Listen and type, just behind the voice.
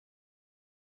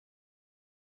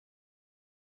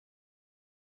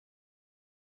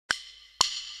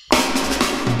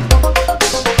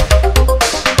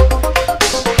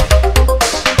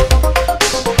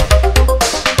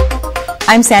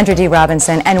I'm Sandra D.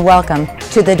 Robinson, and welcome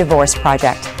to The Divorce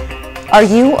Project. Are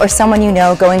you or someone you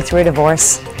know going through a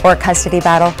divorce or a custody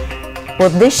battle? Well,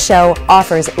 this show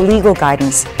offers legal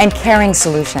guidance and caring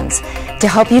solutions to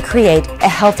help you create a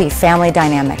healthy family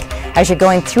dynamic as you're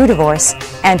going through divorce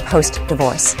and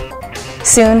post-divorce.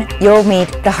 Soon, you'll meet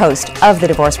the host of The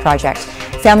Divorce Project,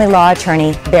 family law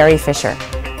attorney Barry Fischer.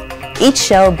 Each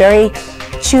show, Barry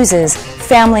chooses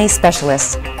family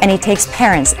specialists, and he takes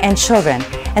parents and children,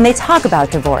 and they talk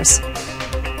about divorce.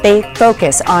 They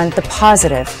focus on the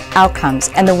positive outcomes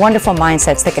and the wonderful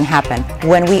mindsets that can happen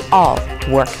when we all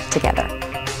work together.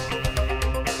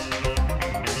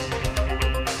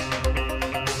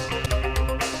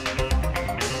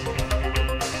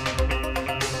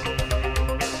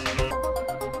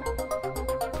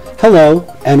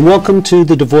 Hello, and welcome to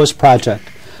The Divorce Project.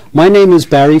 My name is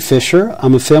Barry Fischer.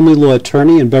 I'm a family law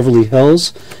attorney in Beverly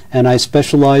Hills, and I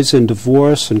specialize in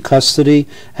divorce and custody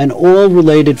and all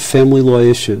related family law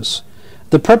issues.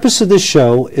 The purpose of this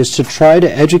show is to try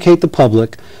to educate the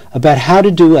public about how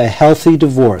to do a healthy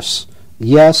divorce.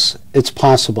 Yes, it's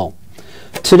possible.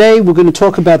 Today we're going to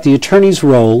talk about the attorney's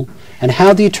role and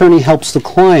how the attorney helps the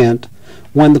client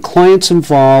when the client's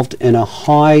involved in a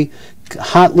hotly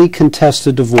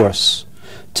contested divorce.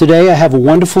 Today I have a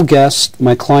wonderful guest.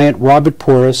 My client Robert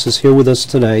Porras is here with us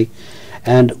today,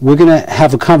 and we're going to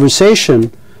have a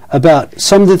conversation about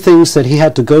some of the things that he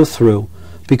had to go through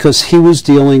because he was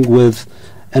dealing with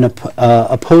an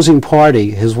opposing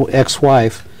party, his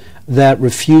ex-wife, that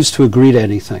refused to agree to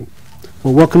anything.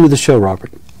 Well, welcome to the show,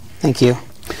 Robert. Thank you.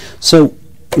 So,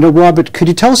 Robert, could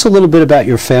you tell us a little bit about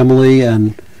your family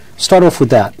and start off with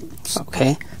that?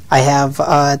 Okay. I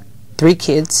have 3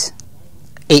 kids,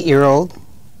 8-year-old,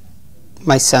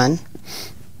 my son,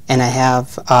 and I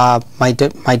have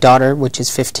my daughter, which is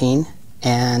 15,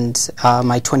 and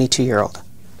my 22-year-old,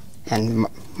 and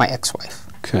my ex-wife.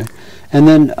 Okay. And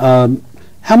then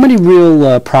how many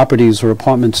real properties or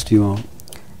apartments do you own?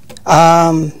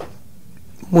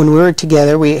 When we were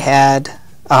together, we had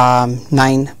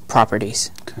 9 properties.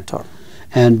 Okay. Total.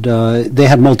 And they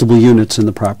had multiple units in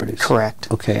the properties?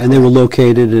 Correct. Okay. And they were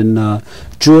located in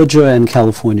Georgia and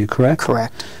California, correct?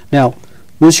 Correct. Now,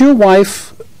 was your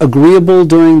wife agreeable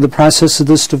during the process of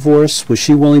this divorce? Was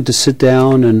she willing to sit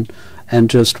down and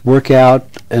just work out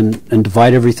and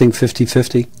divide everything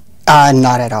 50-50?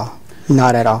 Not at all.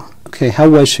 Not at all. Okay. How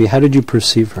was she? How did you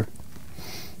perceive her?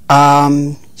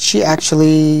 She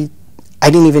actually, I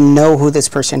didn't even know who this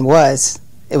person was.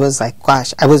 It was like,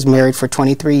 gosh, I was married for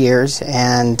 23 years,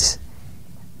 and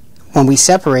when we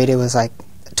separated, it was like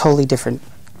a totally different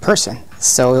person.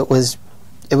 So it was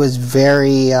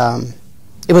very,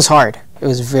 it was hard. It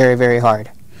was very, very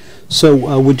hard.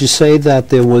 So would you say that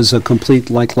there was a complete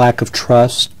lack of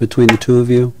trust between the two of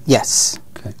you? Yes.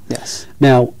 Okay. Yes.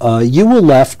 Now, you were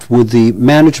left with the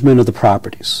management of the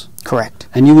properties. Correct.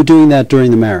 And you were doing that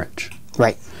during the marriage.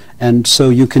 Right. And so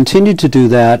you continued to do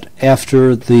that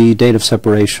after the date of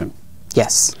separation.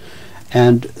 Yes.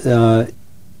 And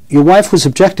your wife was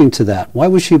objecting to that. Why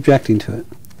was she objecting to it?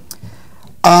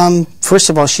 First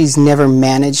of all, she's never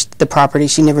managed the property.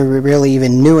 She never really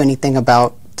even knew anything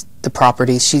about the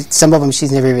properties. Some of them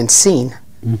she's never even seen.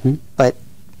 Mm-hmm. But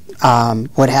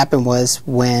what happened was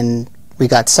when we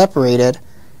got separated,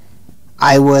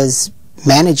 I was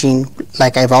managing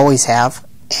like I've always have.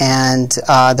 And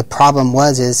the problem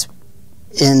is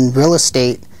in real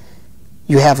estate,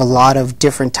 you have a lot of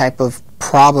different type of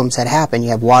problems that happen.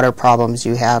 You have water problems,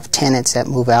 you have tenants that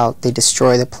move out, they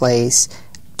destroy the place,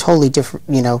 totally different,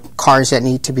 cars that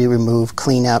need to be removed,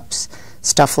 cleanups,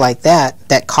 stuff like that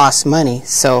costs money.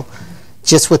 So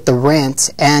just with the rent,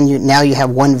 and now you have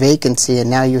one vacancy, and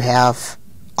now you have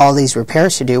all these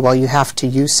repairs to do, well, you have to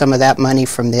use some of that money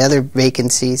from the other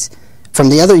vacancies, from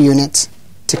the other units,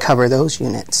 to cover those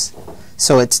units.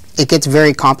 So it gets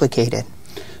very complicated.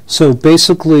 So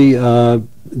basically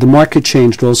the market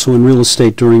changed also in real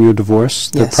estate during your divorce.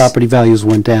 The Yes. property values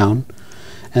went down.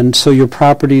 And so your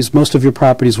properties, most of your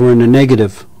properties were in a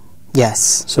negative.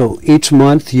 Yes. So each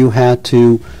month you had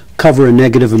to cover a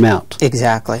negative amount.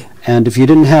 Exactly. And if you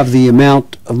didn't have the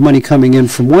amount of money coming in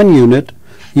from one unit,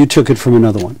 you took it from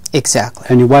another one. Exactly.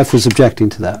 And your wife was objecting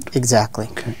to that. Exactly.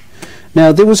 Okay.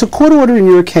 Now, there was a court order in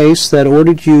your case that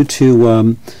ordered you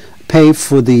to pay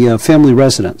for the family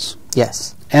residence.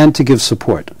 Yes. And to give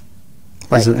support.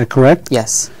 Right. Is that correct?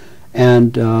 Yes.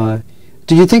 And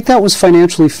do you think that was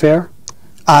financially fair?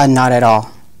 Not at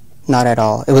all. Not at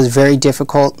all. It was very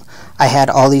difficult. I had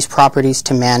all these properties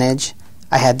to manage.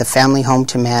 I had the family home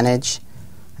to manage.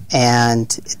 And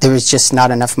there was just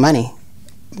not enough money.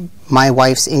 My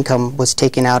wife's income was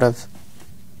taken out of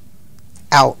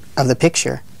the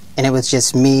picture. and it was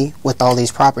just me with all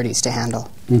these properties to handle.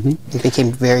 It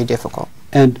became very difficult.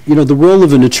 And, you know, the role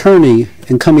of an attorney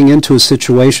in coming into a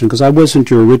situation, because I wasn't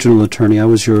your original attorney, I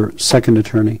was your second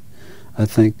attorney, I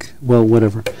think, well,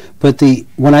 whatever. But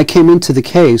when I came into the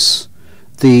case,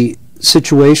 the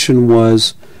situation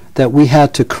was that we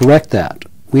had to correct that.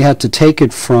 We had to take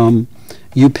it from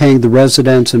you paying the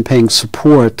residents and paying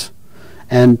support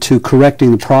and to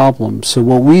correcting the problem. So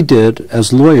what we did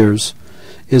as lawyers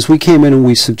is we came in and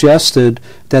we suggested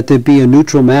that there be a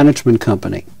neutral management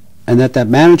company, and that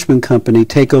management company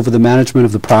take over the management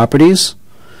of the properties,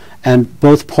 and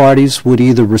both parties would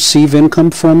either receive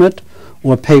income from it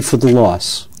or pay for the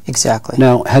loss. Exactly.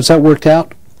 Now, has that worked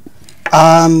out?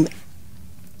 No,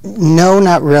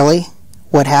 not really.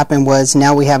 What happened was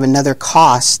now we have another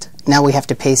cost. Now we have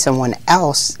to pay someone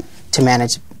else to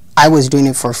manage. I was doing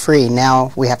it for free.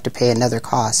 Now we have to pay another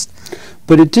cost.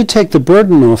 But it did take the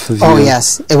burden off of you. Oh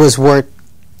yes, it was worth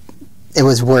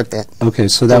it. Okay,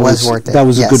 so that was worth it. That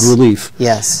was Yes. a good relief.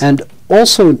 Yes. And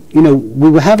also, you know, we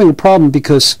were having a problem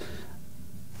because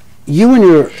you and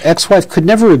your ex-wife could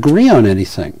never agree on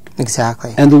anything,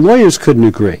 Exactly. and the lawyers couldn't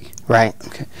agree. Right.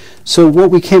 Okay. So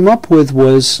what we came up with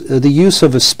was the use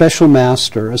of a special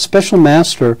master. A special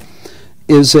master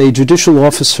is a judicial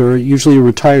officer, usually a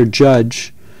retired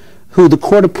judge, who the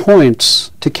court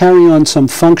appoints to carry on some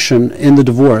function in the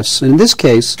divorce. In this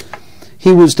case,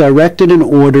 he was directed and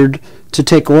ordered to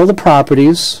take all the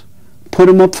properties, put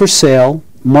them up for sale,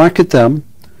 market them,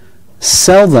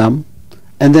 sell them,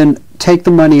 and then take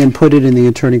the money and put it in the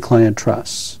attorney-client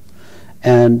trusts.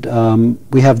 And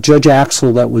we have Judge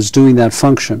Axel that was doing that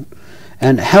function.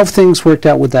 And how have things worked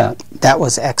out with that? That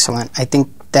was excellent. I think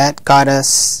that got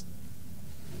us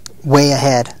way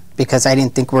ahead because I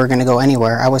didn't think we were going to go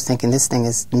anywhere. I was thinking this thing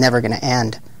is never going to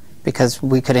end because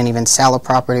we couldn't even sell a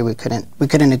property. We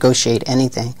couldn't negotiate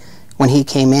anything. When he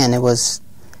came in, it was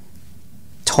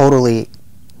totally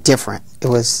different.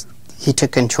 He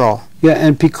took control. Yeah,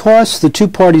 and because the two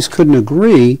parties couldn't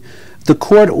agree, the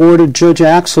court ordered Judge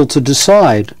Axel to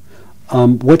decide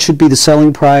what should be the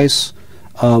selling price,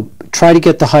 try to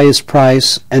get the highest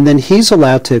price, and then he's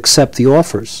allowed to accept the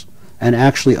offers and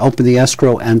actually open the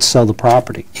escrow and sell the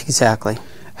property. Exactly.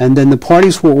 And then the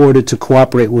parties were ordered to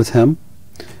cooperate with him,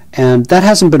 and that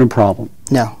hasn't been a problem.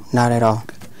 No, not at all.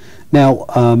 Now,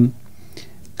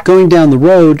 going down the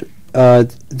road,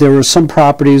 there are some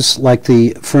properties like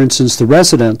for instance, the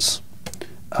residence.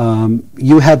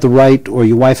 You had the right, or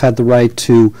your wife had the right,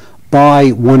 to buy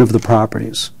one of the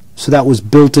properties. So that was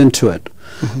built into it.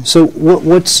 So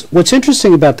what's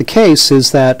interesting about the case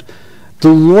is that the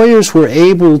lawyers were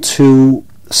able to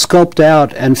sculpt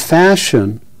out and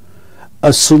fashion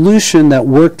a solution that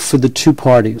worked for the two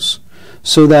parties,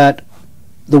 so that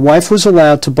the wife was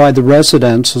allowed to buy the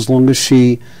residence as long as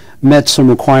she met some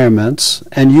requirements,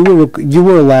 and you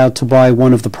were allowed to buy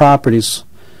one of the properties.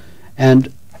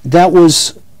 And that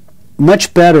was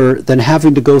much better than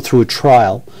having to go through a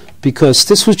trial, because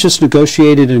this was just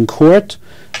negotiated in court.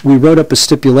 We wrote up a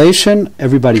stipulation,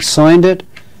 everybody signed it,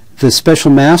 the special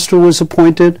master was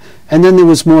appointed, and then there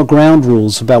was more ground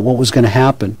rules about what was going to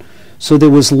happen. So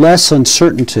there was less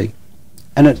uncertainty,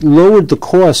 and it lowered the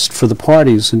cost for the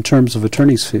parties in terms of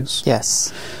attorney's fees.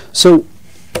 Yes. So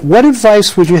what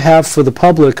advice would you have for the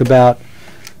public about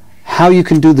how you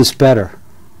can do this better?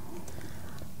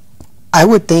 I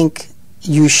would think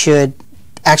you should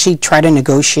actually try to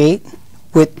negotiate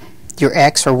with your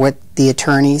ex or with the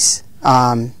attorneys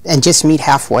and just meet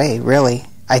halfway, really.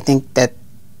 I think that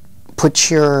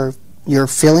put your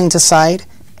feelings aside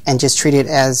and just treat it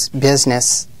as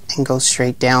business and go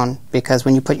straight down, because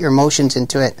when you put your emotions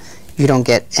into it, you don't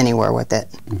get anywhere with it.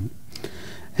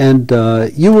 And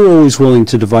you were always willing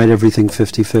to divide everything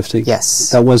 50-50?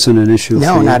 Yes. That wasn't an issue for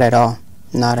you? No, not at all.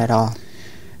 Not at all.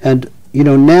 And, you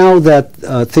know, now that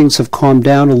things have calmed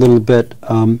down a little bit,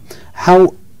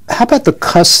 how about the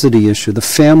custody issue, the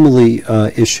family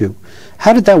issue?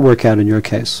 How did that work out in your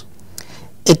case?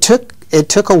 It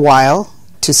took a while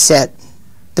to set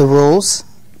the rules,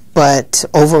 but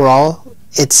overall,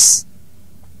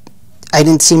 I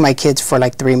didn't see my kids for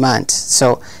like 3 months,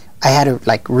 so I had to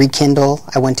like rekindle.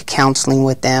 I went to counseling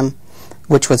with them,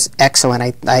 which was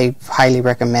excellent. I highly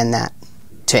recommend that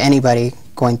to anybody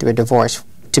going through a divorce,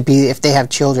 if they have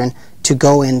children, to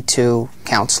go into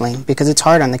counseling, because it's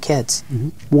hard on the kids.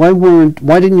 Why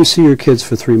didn't you see your kids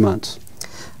for 3 months?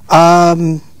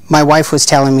 My wife was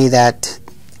telling me that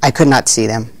I could not see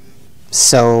them,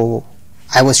 so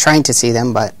I was trying to see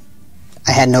them, but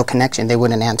I had no connection. They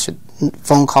wouldn't answer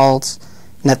phone calls,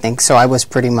 nothing. So I was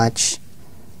pretty much...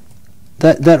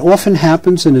 That often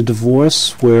happens in a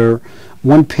divorce, where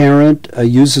one parent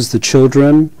uses the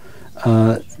children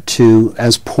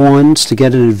as pawns to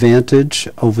get an advantage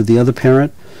over the other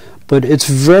parent. But it's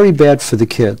very bad for the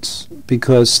kids,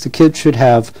 because the kids should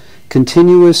have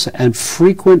continuous and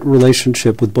frequent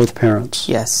relationship with both parents.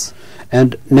 Yes.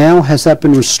 And now, has that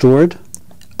been restored?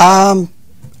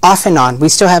 Off and on. We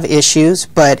still have issues,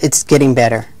 but it's getting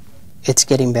better. It's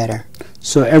getting better.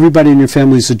 So everybody in your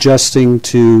family is adjusting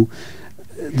to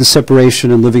the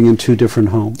separation and living in two different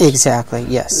homes? Exactly,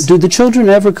 yes. Do the children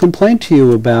ever complain to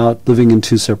you about living in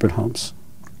two separate homes?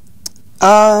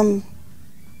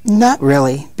 Not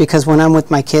really, because when I'm with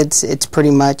my kids, it's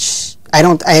pretty much, I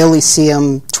only see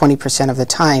them 20% of the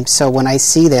time, so when I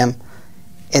see them,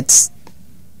 it's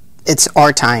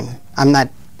our time. I'm not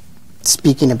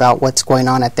speaking about what's going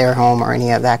on at their home or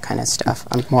any of that kind of stuff.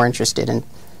 I'm more interested in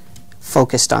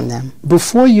focused on them.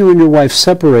 Before you and your wife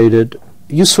separated,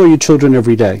 you saw your children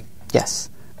every day. Yes.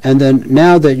 And then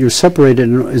now that you're separated,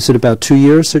 is it about 2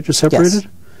 years that you're separated? Yes.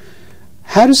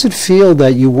 How does it feel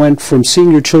that you went from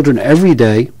seeing your children every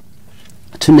day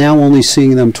to now only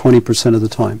seeing them 20% of the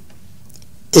time?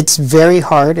 It's very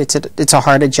hard. It's a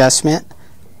hard adjustment,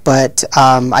 but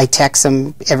I text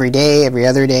them every day, every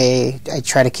other day. I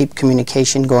try to keep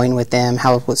communication going with them,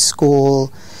 how it was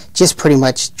school, just pretty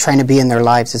much trying to be in their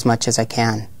lives as much as I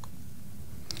can.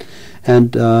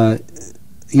 And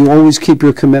you always keep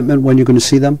your commitment when you're going to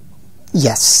see them?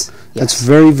 Yes. That's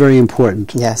very, very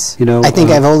important. Yes. You know, I think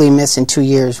I've only missed in 2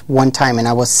 years one time, and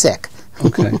I was sick.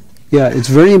 Okay. Yeah, it's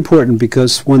very important,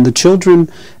 because when the children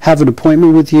have an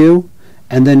appointment with you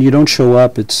and then you don't show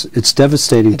up, it's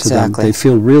devastating to them. They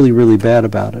feel really, really bad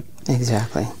about it.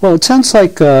 Exactly. Well, it sounds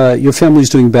like your family's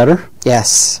doing better.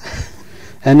 Yes.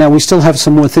 And now we still have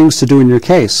some more things to do in your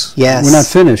case. Yes. We're not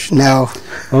finished. No.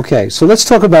 Okay, so let's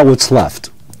talk about what's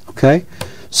left. Okay?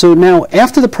 So now,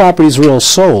 after the properties are all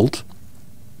sold,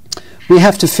 we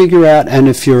have to figure out, and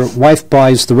if your wife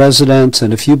buys the residence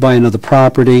and if you buy another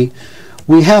property,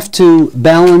 we have to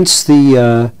balance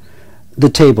the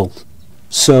table.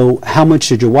 So how much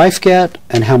did your wife get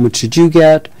and how much did you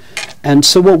get? And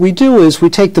so what we do is we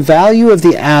take the value of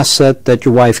the asset that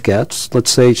your wife gets.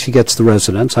 Let's say she gets the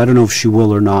residence. I don't know if she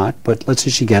will or not, but let's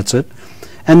say she gets it.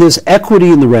 And there's equity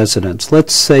in the residence.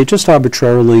 Let's say, just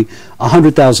arbitrarily,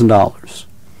 $100,000.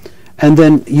 And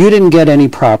then you didn't get any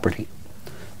property.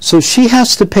 So she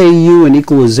has to pay you an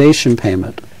equalization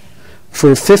payment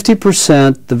for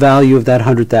 50% the value of that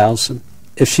 $100,000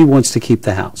 if she wants to keep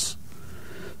the house.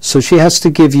 So she has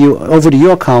to give you, over to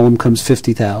your column comes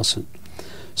 $50,000.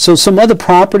 So some other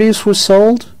properties were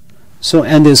sold,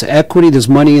 and there's equity, there's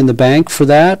money in the bank for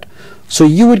that. So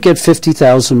you would get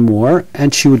 $50,000 more,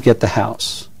 and she would get the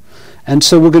house. And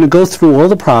so we're going to go through all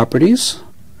the properties.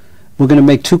 We're going to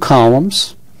make two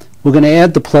columns. We're going to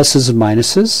add the pluses and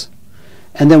minuses.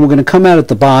 And then we're going to come out at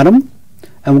the bottom,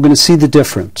 and we're going to see the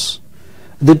difference.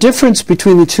 The difference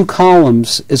between the two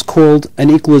columns is called an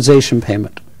equalization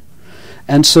payment.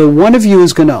 And so one of you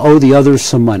is going to owe the other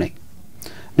some money.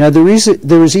 Now there is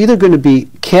either going to be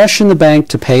cash in the bank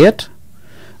to pay it,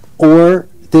 or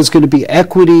there's going to be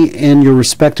equity in your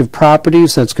respective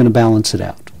properties that's going to balance it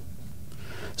out.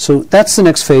 So that's the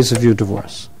next phase of your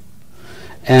divorce.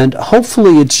 And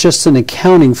hopefully it's just an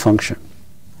accounting function.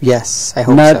 Yes, I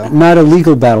hope so. Not a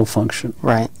legal battle function.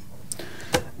 Right.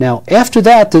 Now, after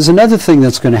that, there's another thing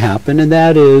that's going to happen, and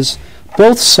that is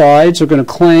both sides are going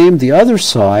to claim the other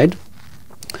side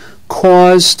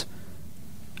caused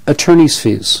attorney's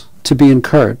fees to be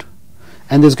incurred.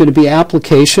 And there's going to be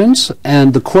applications,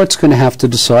 and the court's going to have to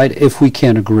decide if we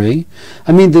can't agree.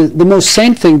 I mean, the most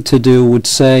sane thing to do would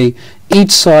say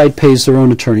each side pays their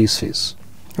own attorney's fees.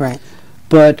 Right.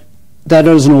 But that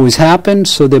doesn't always happen,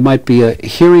 so there might be a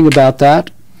hearing about that.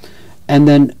 And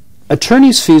then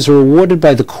attorney's fees are awarded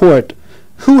by the court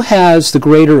who has the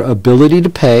greater ability to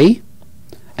pay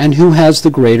and who has the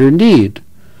greater need.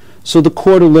 So the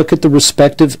court will look at the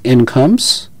respective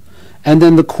incomes, and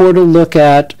then the court will look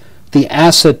at the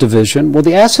asset division. Well,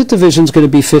 the asset division is going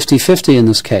to be 50-50 in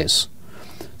this case.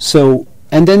 So,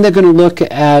 and then they're going to look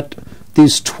at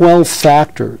these 12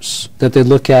 factors that they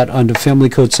look at under Family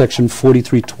Code Section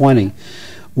 4320,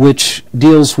 which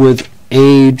deals with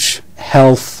age,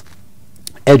 health,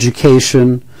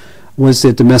 education, was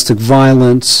there domestic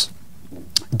violence,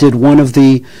 did one of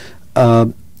the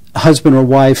husband or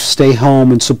wife stay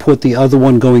home and support the other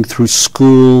one going through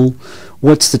school,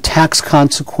 what's the tax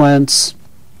consequence,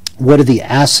 what are the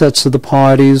assets of the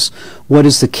parties, what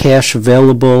is the cash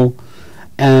available,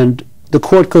 and the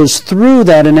court goes through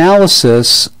that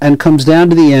analysis and comes down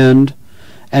to the end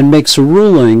and makes a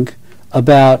ruling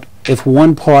about if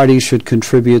one party should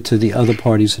contribute to the other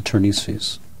party's attorney's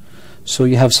fees. So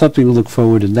you have something to look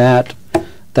forward to that.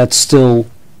 That's still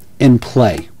in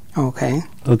play. Okay.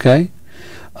 Okay?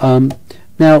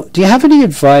 Now, do you have any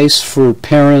advice for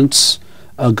parents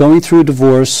going through a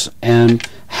divorce and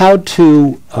how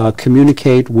to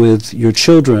communicate with your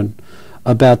children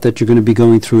about that you're going to be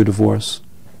going through a divorce?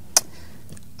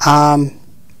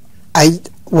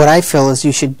 What I feel is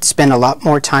you should spend a lot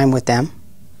more time with them,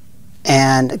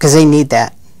 and because they need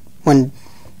that. When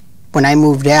I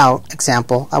moved out,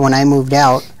 when I moved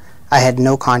out, I had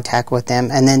no contact with them,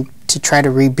 and then to try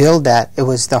to rebuild that, it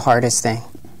was the hardest thing.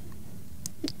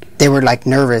 They were like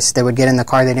nervous. They would get in the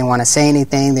car. They didn't want to say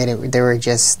anything. They were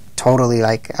just totally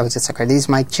like, I was just like, are these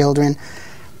my children?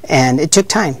 And it took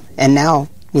time. And now,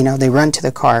 you know, they run to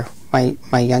the car.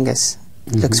 My youngest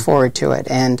looks forward to it.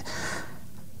 And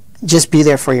just be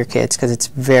there for your kids, because it's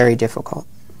very difficult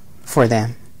for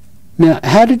them. Now,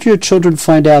 how did your children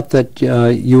find out that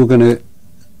you were going to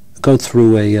go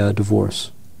through a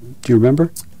divorce? Do you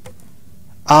remember?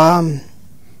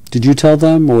 Did you tell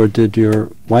them, or did your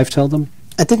wife tell them?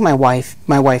 I think my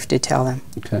wife did tell them.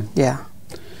 Okay. Yeah.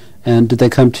 And did they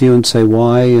come to you and say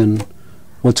why and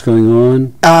what's going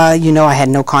on? You know, I had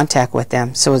no contact with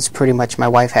them, so it's pretty much my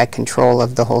wife had control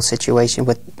of the whole situation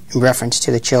with reference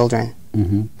to the children.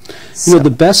 Mm-hmm. So, you know, the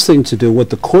best thing to do,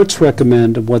 what the courts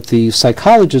recommend and what the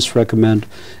psychologists recommend,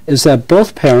 is that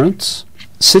both parents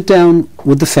sit down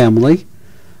with the family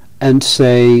and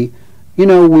say, you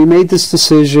know, we made this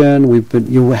decision.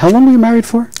 How long were you married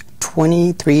for?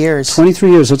 23 years.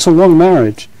 23 years. That's a long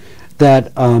marriage.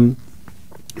 That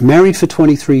married for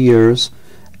 23 years,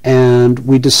 and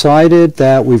we decided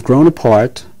that we've grown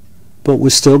apart, but we're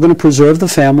still going to preserve the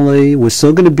family. We're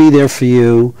still going to be there for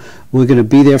you. We're going to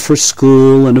be there for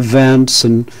school and events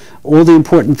and all the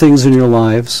important things in your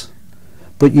lives.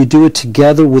 But you do it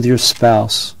together with your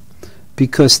spouse,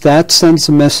 because that sends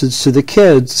a message to the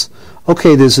kids,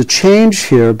 okay, there's a change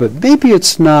here, but maybe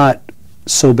it's not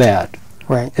so bad.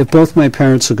 Right. If both my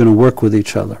parents are going to work with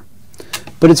each other.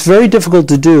 But it's very difficult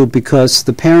to do because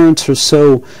the parents are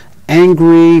so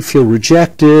angry, feel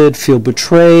rejected, feel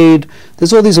betrayed.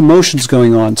 There's all these emotions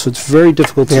going on, so it's very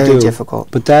difficult to do. Very difficult.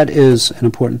 But that is an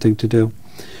important thing to do.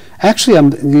 Actually,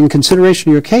 in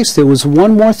consideration of your case, there was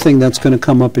one more thing that's going to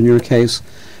come up in your case,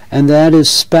 and that is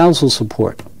spousal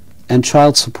support and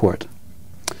child support.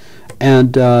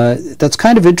 And that's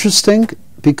kind of interesting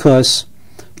because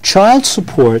child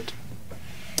support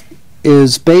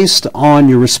is based on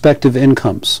your respective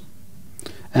incomes.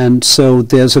 And so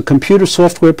there's a computer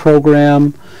software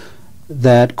program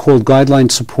that called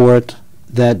Guideline Support,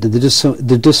 that the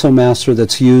DISO Master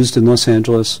that's used in Los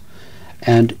Angeles.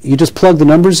 And you just plug the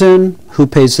numbers in, who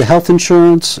pays the health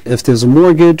insurance, if there's a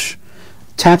mortgage,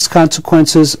 tax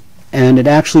consequences, and it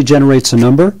actually generates a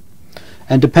number.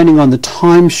 And depending on the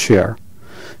timeshare,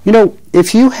 you know,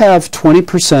 if you have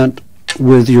 20%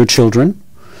 with your children,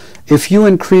 if you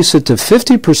increase it to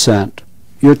 50%,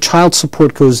 your child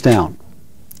support goes down,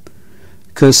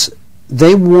 because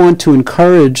they want to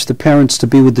encourage the parents to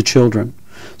be with the children.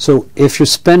 So if you're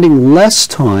spending less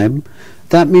time,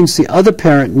 that means the other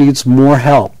parent needs more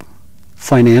help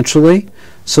financially,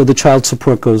 so the child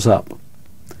support goes up.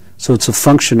 So it's a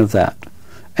function of that.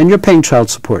 And you're paying child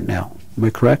support now, am I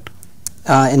correct?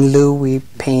 In lieu,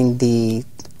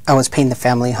 I was paying the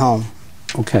family home.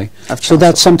 Okay. So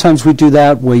that's sometimes we do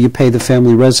that where you pay the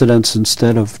family residence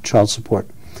instead of child support.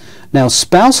 Now,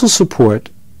 spousal support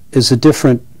is a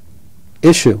different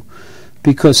issue,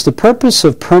 because the purpose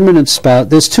of permanent spouse,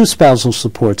 there's two spousal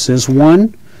supports. There's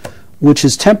one which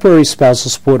is temporary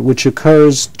spousal support, which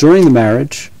occurs during the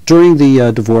marriage, during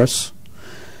the divorce,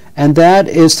 and that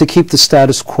is to keep the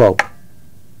status quo.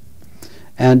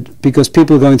 And because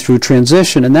people are going through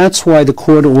transition, and that's why the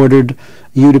court ordered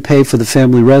you to pay for the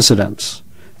family residence,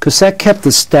 because that kept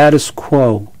the status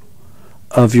quo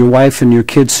of your wife and your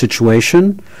kids'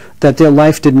 situation, that their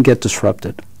life didn't get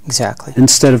disrupted. Exactly.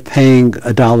 Instead of paying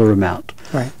a dollar amount.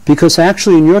 Right. Because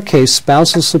actually in your case,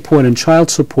 spousal support and child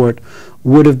support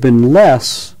would have been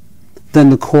less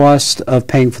than the cost of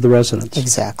paying for the residence.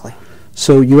 Exactly.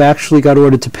 So you actually got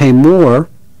ordered to pay more,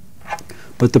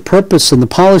 but the purpose and the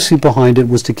policy behind it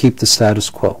was to keep the status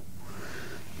quo.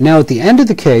 Now at the end of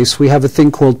the case, we have a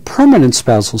thing called permanent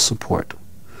spousal support.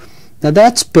 Now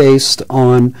that's based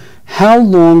on how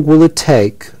long will it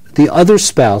take the other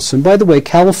spouse, and by the way,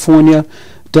 California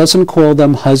doesn't call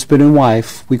them husband and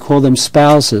wife, we call them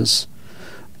spouses,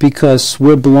 because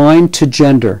we're blind to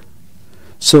gender.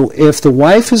 So if the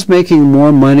wife is making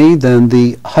more money than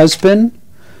the husband,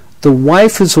 the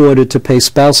wife is ordered to pay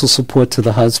spousal support to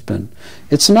the husband.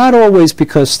 It's not always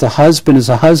because the husband is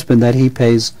a husband that he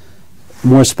pays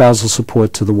more spousal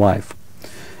support to the wife.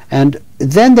 And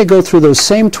then they go through those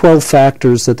same 12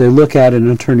 factors that they look at in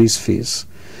attorney's fees.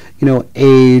 You know,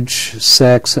 age,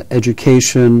 sex,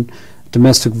 education,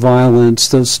 domestic violence,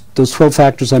 those 12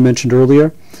 factors I mentioned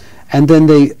earlier. And then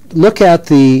they look at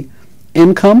the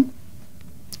income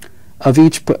of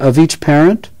each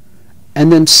parent,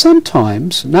 and then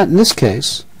sometimes, not in this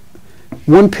case,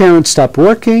 one parent stopped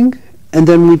working, and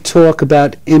then we talk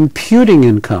about imputing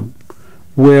income,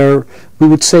 where we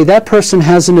would say that person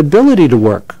has an ability to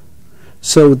work,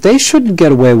 so they shouldn't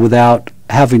get away without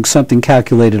having something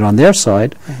calculated on their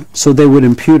side, so they would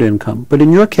impute income. But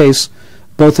in your case,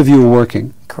 both of you are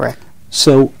working. Correct.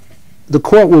 So the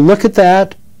court will look at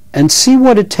that and see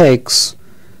what it takes,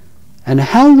 and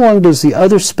how long does the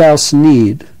other spouse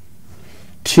need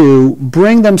to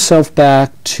bring themselves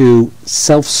back to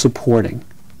self-supporting,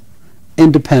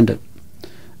 independent.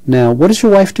 Now, what does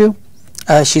your wife do?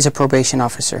 She's a probation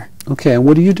officer. Okay, and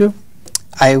what do you do?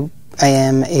 I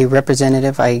am a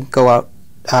representative. I go out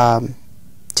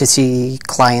to see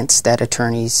clients that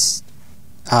attorneys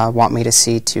want me to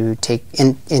see to take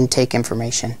intake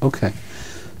information. Okay.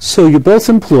 So you're both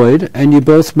employed, and you're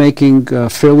both making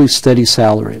fairly steady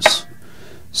salaries.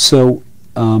 So,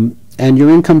 and your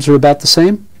incomes are about the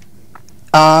same?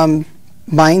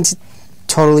 Mine's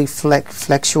totally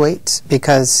fluctuates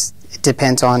because it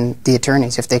depends on the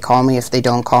attorneys. If they call me, if they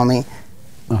don't call me.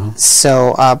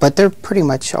 So, but they're pretty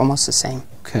much almost the same.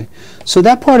 Okay. So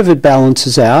that part of it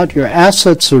balances out. Your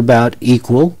assets are about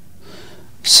equal.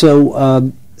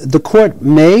 So the court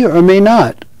may or may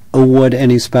not award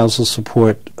any spousal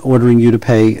support, ordering you to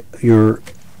pay your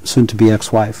soon-to-be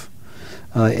ex-wife.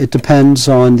 It depends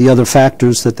on the other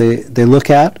factors that they look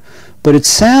at, but it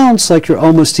sounds like you're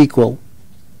almost equal.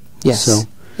 Yes. So,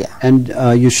 yeah. And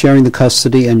you're sharing the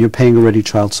custody, and you're paying already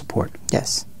child support.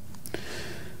 Yes.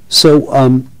 So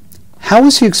how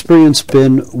has the experience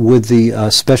been with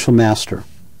the special master?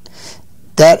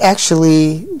 That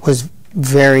actually was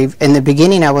very, in the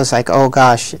beginning I was like, oh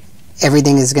gosh,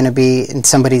 everything is going to be in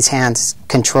somebody's hands,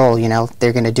 control, you know,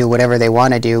 they're going to do whatever they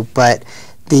want to do, but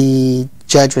the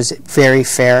judge was very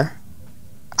fair.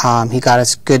 He got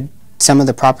us some of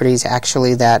the properties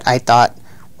actually that I thought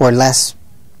were less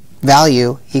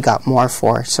value, he got more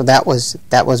for, so that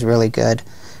was really good.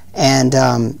 And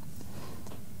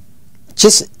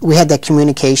we had that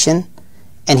communication,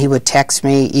 and he would text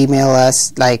me, email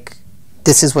us, like,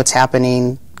 this is what's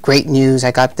happening, great news,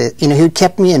 I got the, you know, he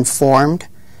kept me informed,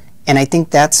 and I think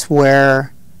that's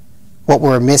where what we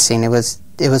were missing. It was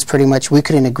pretty much, we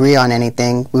couldn't agree on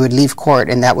anything, we would leave court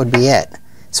and that would be it.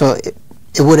 So it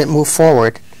wouldn't move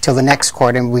forward till the next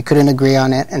court, and we couldn't agree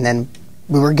on it, and then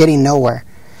we were getting nowhere.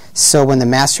 So when the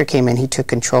master came in, he took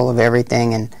control of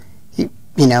everything, and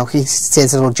you know, he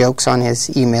says little jokes on his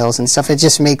emails and stuff. It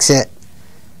just makes it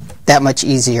that much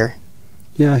easier.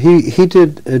 Yeah, he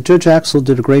did. Judge Axel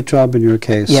did a great job in your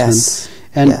case. Yes.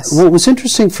 And yes. What was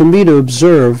interesting for me to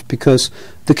observe, because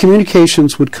the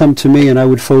communications would come to me and I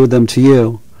would forward them to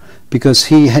you, because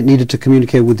he had needed to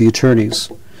communicate with the attorneys.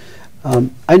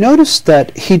 I noticed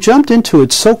that he jumped into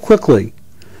it so quickly,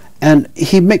 and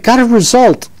he got a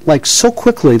result like so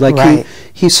quickly. Like right.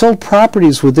 he sold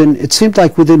properties within, it seemed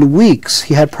like within weeks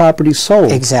he had properties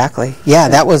sold. Exactly. Yeah,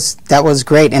 that was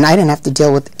great, and I didn't have to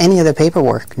deal with any of the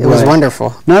paperwork. It was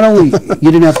wonderful. Not only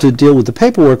you didn't have to deal with the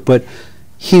paperwork, but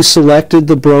he selected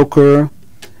the broker,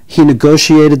 he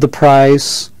negotiated the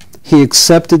price, he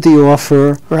accepted the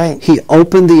offer, right. He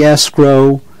opened the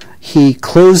escrow, he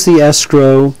closed the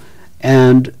escrow,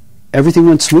 and everything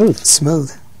went smooth.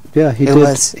 Smooth. Yeah, he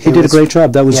did a great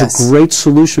job. That was yes. a great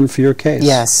solution for your case.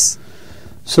 Yes.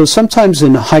 So sometimes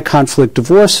in high conflict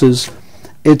divorces,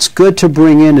 it's good to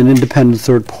bring in an independent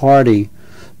third party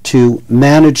to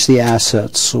manage the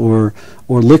assets or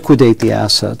liquidate the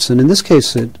assets. And in this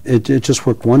case, it just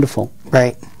worked wonderful.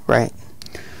 Right, right.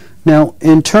 Now,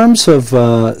 in terms of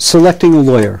selecting a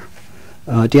lawyer,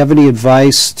 do you have any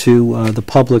advice to the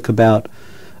public about,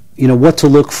 you know, what to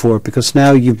look for? Because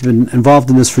now you've been involved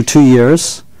in this for 2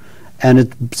 years,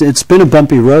 and it's been a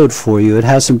bumpy road for you. It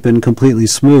hasn't been completely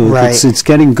smooth. Right. It's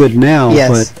getting good now.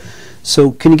 Yes. But,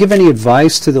 so can you give any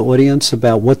advice to the audience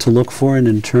about what to look for in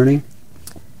an attorney?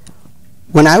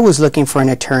 When I was looking for an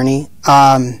attorney,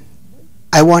 I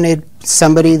wanted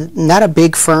somebody, not a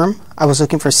big firm. I was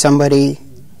looking for somebody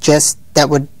just that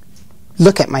would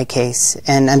look at my case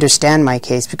and understand my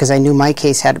case, because I knew my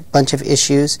case had a bunch of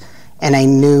issues, and I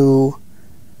knew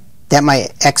that my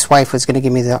ex-wife was going to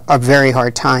give me a very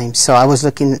hard time. So I was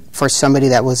looking for somebody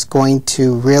that was going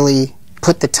to really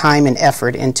put the time and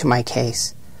effort into my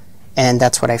case, and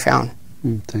that's what I found.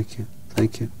 Thank you.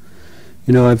 Thank you.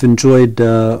 You know, I've enjoyed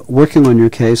working on your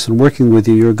case and working with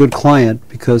you. You're a good client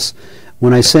because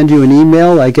when I send you an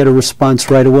email, I get a response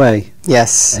right away.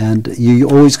 Yes. And you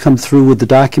always come through with the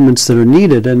documents that are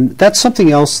needed. And that's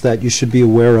something else that you should be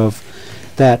aware of,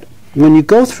 that when you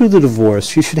go through the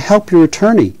divorce, you should help your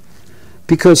attorney.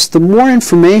 Because the more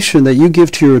information that you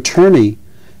give to your attorney,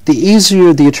 the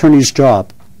easier the attorney's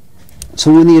job.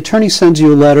 So when the attorney sends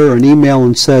you a letter or an email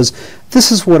and says,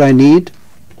 this is what I need,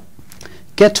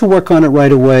 get to work on it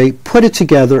right away, put it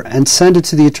together, and send it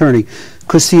to the attorney.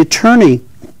 Because the attorney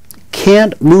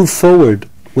can't move forward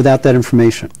without that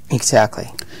information. Exactly.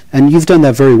 And you've done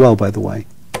that very well, by the way.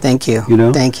 Thank you. You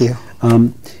know? Thank you.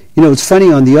 You know, it's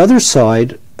funny, on the other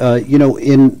side, you know,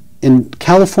 in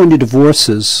California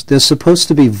divorces, there's supposed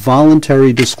to be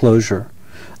voluntary disclosure.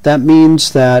 That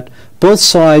means that both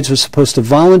sides are supposed to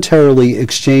voluntarily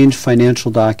exchange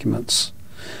financial documents.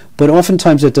 But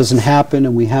oftentimes that doesn't happen,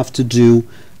 and we have to do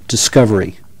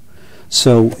discovery.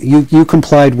 So you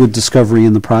complied with discovery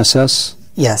in the process?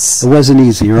 Yes. It wasn't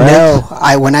easy, right? No.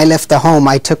 When I left the home,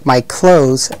 I took my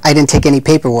clothes. I didn't take any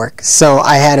paperwork. So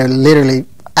I had to literally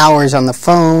hours on the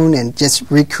phone and just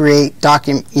recreate,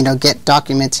 get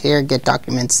documents here, get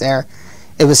documents there.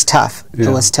 It was tough. Yeah.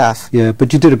 It was tough. Yeah,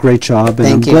 but you did a great job, and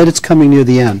Thank you. I'm glad it's coming near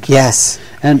the end. Yes.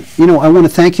 And, you know, I want to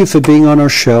thank you for being on our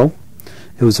show.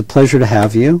 It was a pleasure to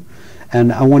have you.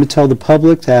 And I want to tell the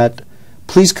public that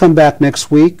please come back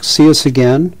next week, see us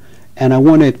again. And I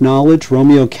want to acknowledge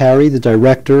Romeo Carey, the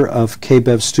director of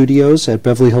KBEV Studios at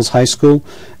Beverly Hills High School.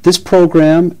 This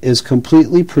program is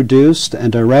completely produced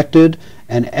and directed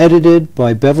and edited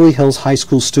by Beverly Hills High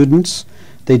School students.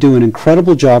 They do an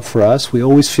incredible job for us. We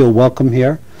always feel welcome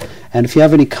here. And if you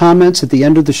have any comments at the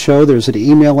end of the show, there's an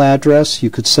email address. You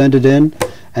could send it in.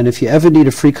 And if you ever need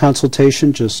a free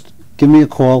consultation, just give me a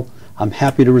call. I'm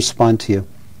happy to respond to you.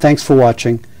 Thanks for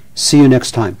watching. See you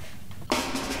next time.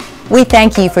 We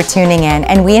thank you for tuning in,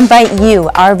 and we invite you,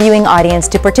 our viewing audience,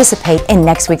 to participate in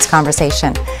next week's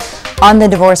conversation. On The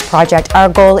Divorce Project, our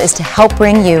goal is to help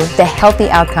bring you the healthy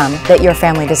outcome that your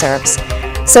family deserves.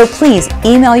 So please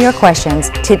email your questions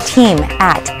to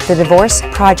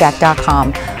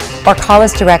team@thedivorceproject.com or call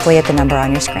us directly at the number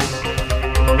on your screen.